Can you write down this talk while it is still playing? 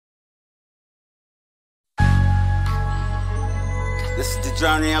This is the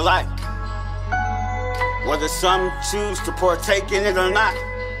journey of life. Whether some choose to partake in it or not,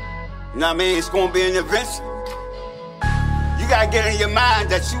 you know what I mean? It's gonna be an adventure. You gotta get in your mind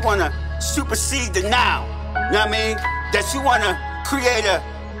that you wanna supersede the now. You know what I mean? That you wanna create a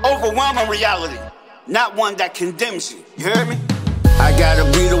overwhelming reality, not one that condemns you. You heard me? I gotta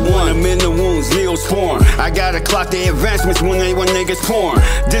be the one, I'm in the wounds, Neosporin. I gotta clock the advancements when niggas pouring.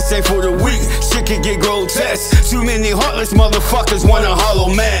 This ain't for the weak, shit can get grotesque. Too many heartless motherfuckers want a hollow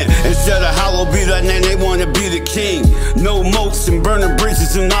man. Instead of hollow be that name, they wanna be the king. No moats and burning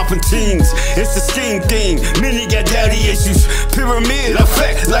bridges and teens. It's a scheme thing, many got daddy issues. Pyramid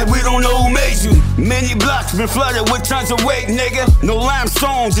effect, like we don't know who made you. Many blocks been flooded with tons of weight, nigga. No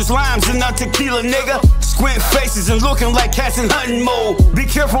limestone, just limes and not tequila, nigga. Squint faces and looking like cats in hunting mode. Be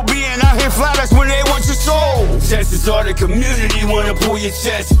careful being out here flatters when they want your soul. Chances are the community wanna pull your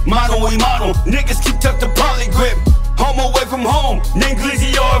chest. Model, we model, niggas keep tucked the poly grip. Home away from home, named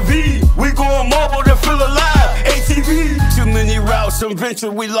Glizzy RV. We going mobile to feel alive, ATV. Too many routes, some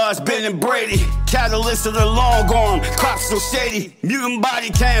venture we lost Ben and Brady. Catalyst of the long arm, cops so shady. Mutant body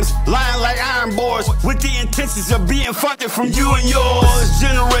cams, lying like iron boards. With the intentions of being funded from you and yours.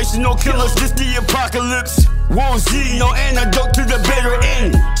 Generational killers, this the apocalypse. Won't see no antidote to the bitter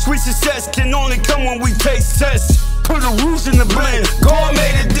end. Sweet success can only come when we taste tests. Put the roots in the blend, God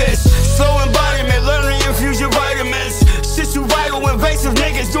made a dish. Slow embodiment, learn to infuse your vitamins. Shit too vital, invasive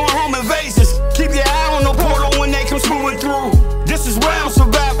niggas doing home invasions. Keep your eye on the portal when they come swooning through. This is round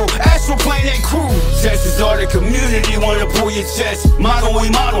survival, astral plane they crew. Chances are the community wanna pull your chest. Model, we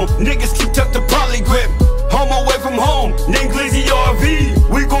model, niggas keep tucked the poly grip. Home away from home, named Glizzy RV.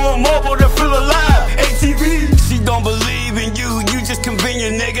 We going mobile to feel alive, ATV. She don't believe in you, you just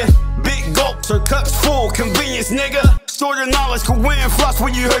convenient, nigga. Big gulps, her cups full, convenience, nigga. Store the knowledge, can win, floss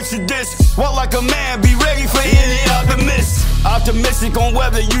when you hurt your disc. Walk like a man, be ready for any optimist. Optimistic on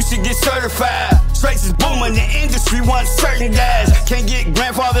whether you should get certified. Trace is booming, the industry wants certain guys. Can't get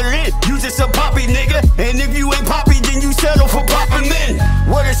grandfathered in, you just a poppy, nigga. And if you ain't poppy, then you settle for popping men.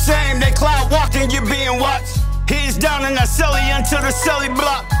 What a shame, they cloud walking, you're being watched. Heads down in that celly until the celly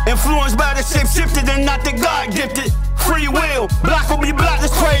block. Influenced by the shape shifted and not the God gifted. Free will, block will be blocked,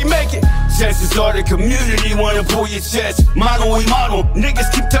 let's pray make it. Chances are the community wanna pull your chest. Model, we model, niggas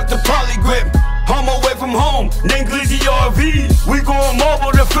keep tucked the poly grip. Home away from home, named Glizzy RV. We going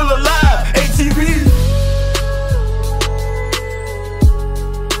mobile to feel alive.